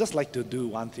just like to do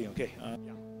one thing, okay? Yeah.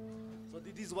 So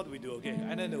this is what we do, okay?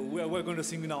 And then we're going to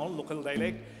sing in our own local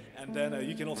dialect, and then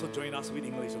you can also join us with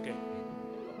English, okay?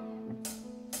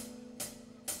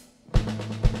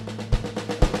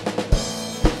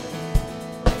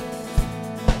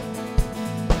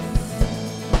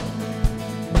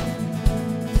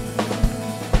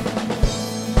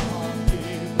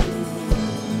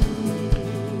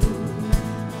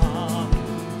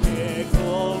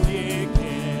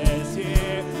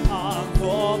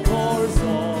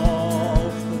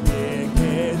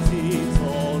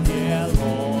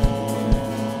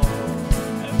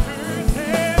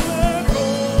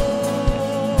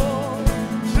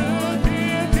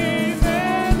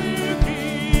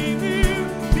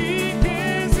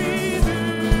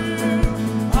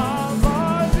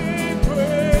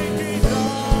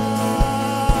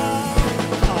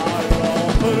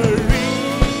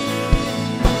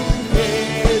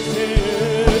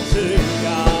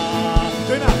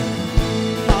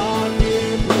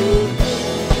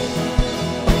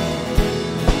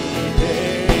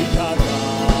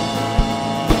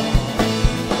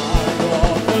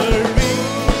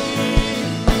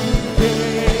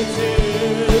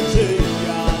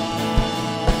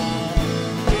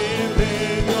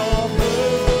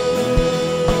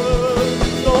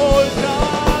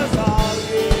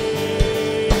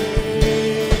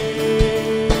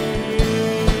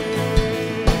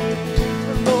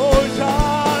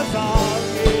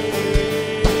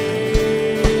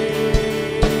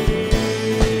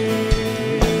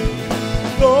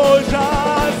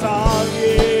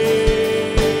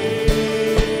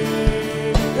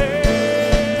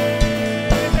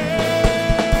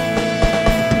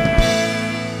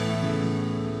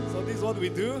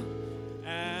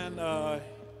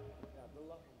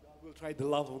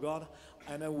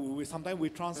 Sometimes we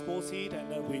transpose it and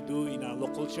then we do in our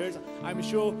local church. I'm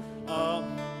sure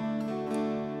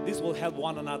this will help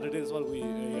one another. This is what we,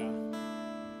 yeah.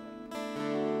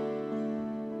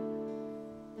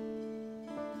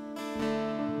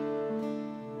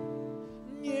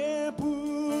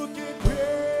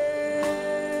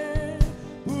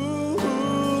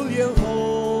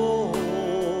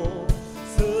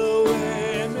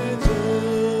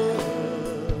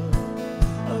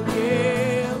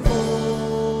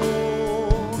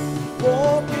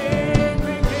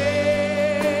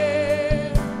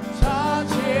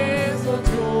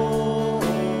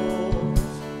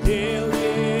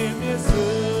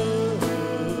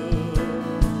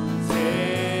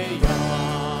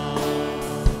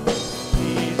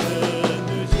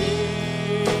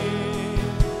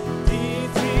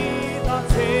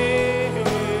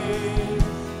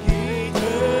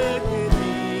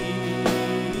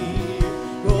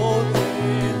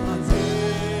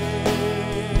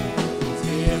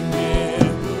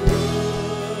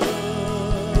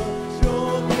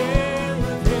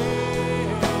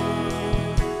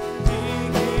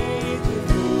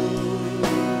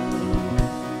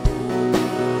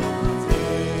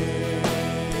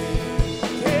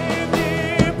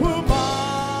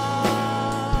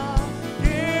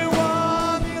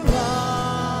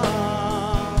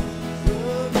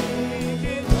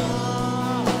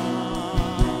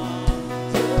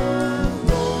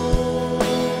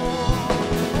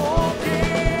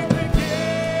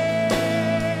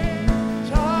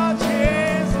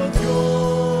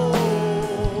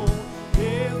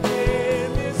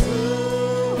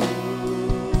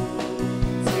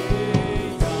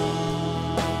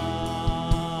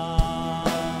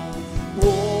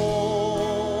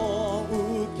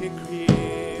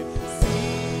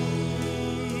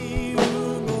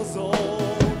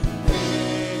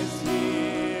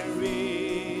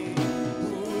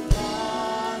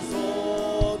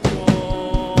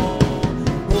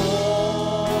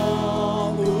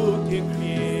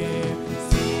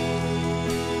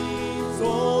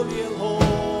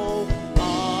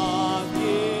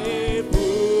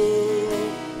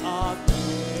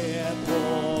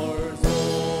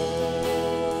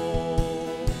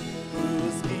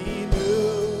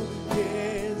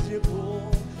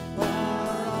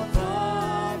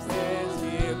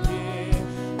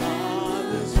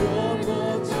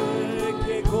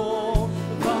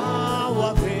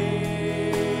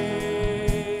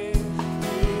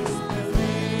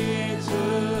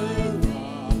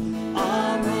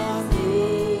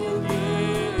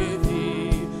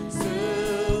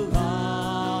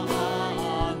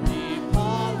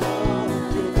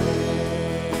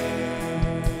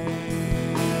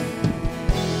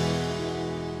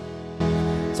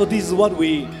 So this is what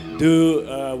we do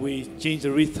we change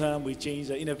the rhythm, we change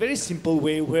in a very simple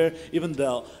way where even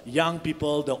the young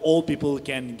people, the old people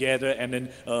can gather and then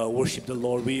worship the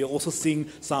Lord. We also sing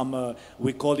some,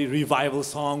 we call it revival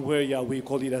song, where we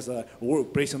call it as a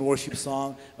praise and worship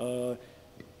song.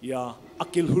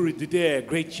 Akil Huri did a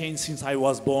great change since I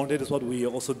was born. That is what we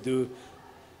also do.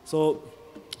 So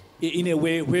in a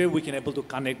way where we can able to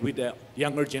connect with the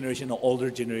younger generation or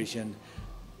older generation.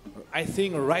 I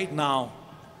think right now,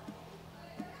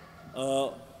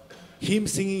 hymn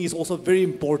singing is also very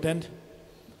important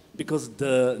because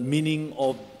the meaning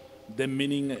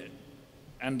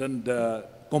and then the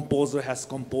composer has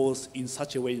composed in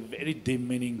such a way, very deep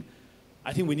meaning.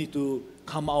 I think we need to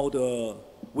come out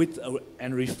with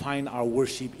and refine our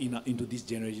worship into this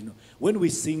generation. When we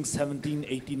sing 17th,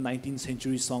 18th, 19th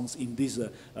century songs in this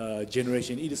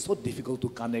generation, it is so difficult to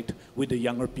connect with the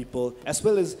younger people, as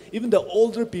well as even the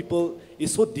older people.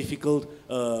 It's so difficult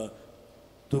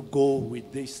to go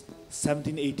with these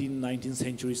 17th, 18th, 19th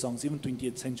century songs, even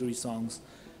 20th century songs.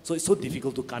 So it's so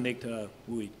difficult to connect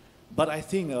with. But I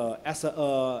think as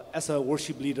a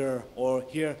worship leader, or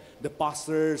here the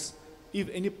pastors, if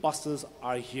any pastors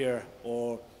are here,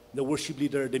 or the worship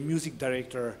leader, the music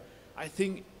director, I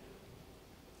think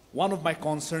one of my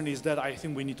concerns is that I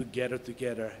think we need to gather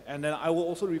together. And then I will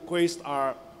also request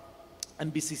our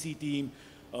NBCC team,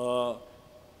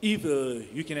 if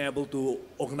you can able to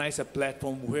organize a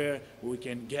platform where we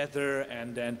can gather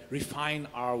and then refine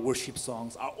our worship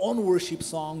songs, our own worship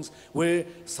songs, where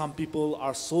some people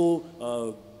are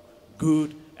so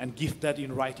good and gifted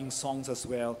in writing songs as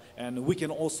well. And we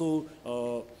can also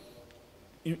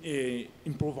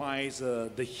improvise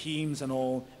the hymns and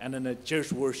all, and then the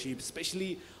church worship,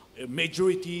 especially a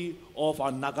majority of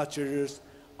our Naga churches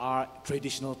are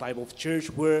traditional type of church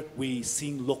where we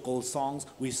sing local songs,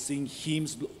 we sing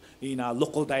hymns in our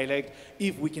local dialect.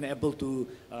 If we can able to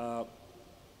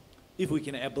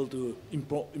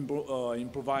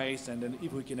improvise, and then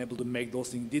if we can able to make those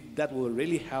things, that will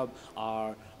really help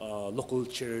our local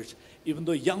church. Even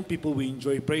though young people, we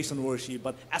enjoy praise and worship,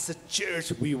 but as a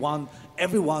church, we want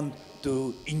everyone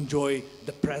to enjoy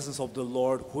the presence of the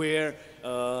Lord, where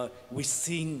we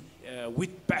sing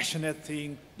with passionate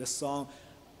thing, the song.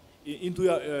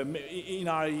 In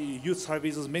our youth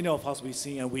services, many of us, we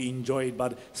sing and we enjoy it,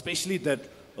 but especially that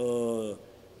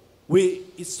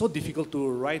it's so difficult to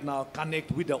right now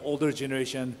connect with the older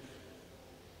generation.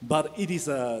 But it is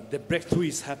the breakthrough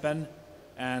is happened,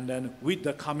 and then with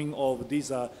the coming of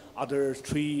these other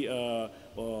three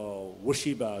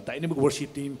dynamic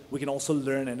worship team, we can also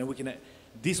learn, and then we can.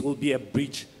 This will be a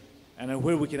bridge, and then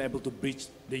where we can able to bridge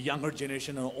the younger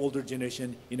generation and older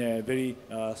generation in a very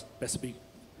specific,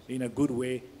 in a good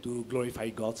way to glorify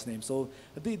God's name. So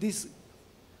this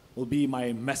will be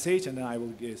my message, and then I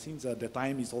will, since the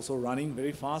time is also running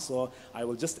very fast, so I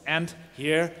will just end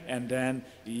here, and then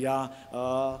I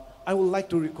would like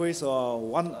to request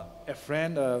a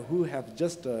friend who have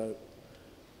just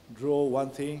draw one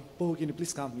thing. Oh, can you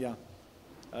please come? Yeah,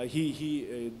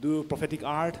 he do prophetic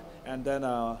art, and then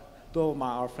our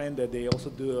friend they also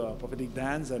do prophetic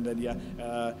dance, and then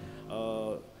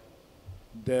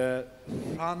the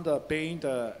front paint.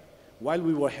 While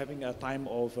we were having a time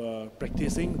of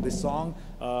practicing this song,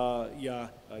 he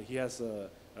has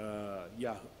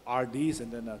RDs,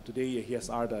 and then today he has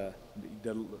the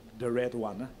red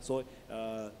one. So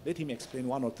let him explain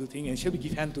one or two things, and shall we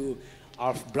give hand to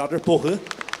our brother Pohe?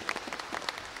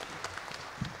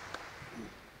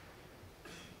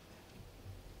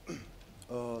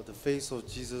 The face of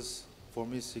Jesus for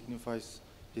me signifies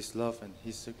his love and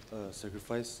his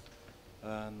sacrifice.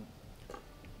 And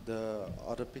the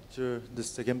other picture, the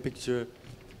second picture,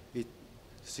 it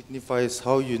signifies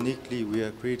how uniquely we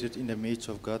are created in the image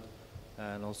of God.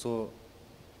 And also,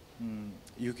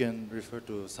 you can refer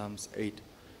to Psalms 8.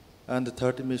 And the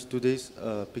third image, today's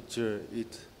picture,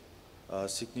 it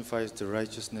signifies the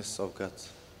righteousness of God.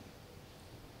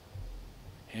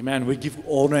 Amen. We give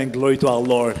honor and glory to our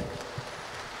Lord.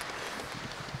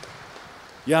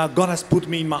 Yeah, God has put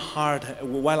me in my heart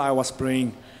while I was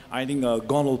praying. I think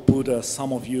God will put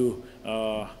some of you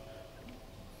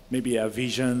maybe a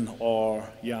vision or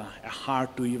a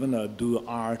heart to even do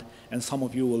art, and some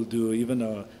of you will do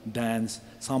even dance.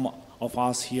 Some of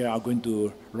us here are going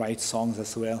to write songs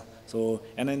as well. So,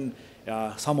 and then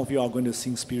some of you are going to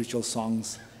sing spiritual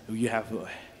songs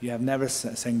you have never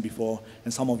sang before,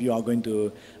 and some of you are going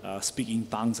to speak in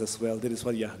tongues as well. That is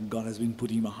what God has been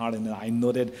putting in my heart, and I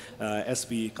know that as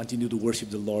we continue to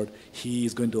worship the Lord, He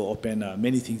is going to open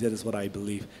many things. That is what I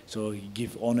believe. So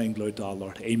give honor and glory to our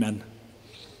Lord. Amen.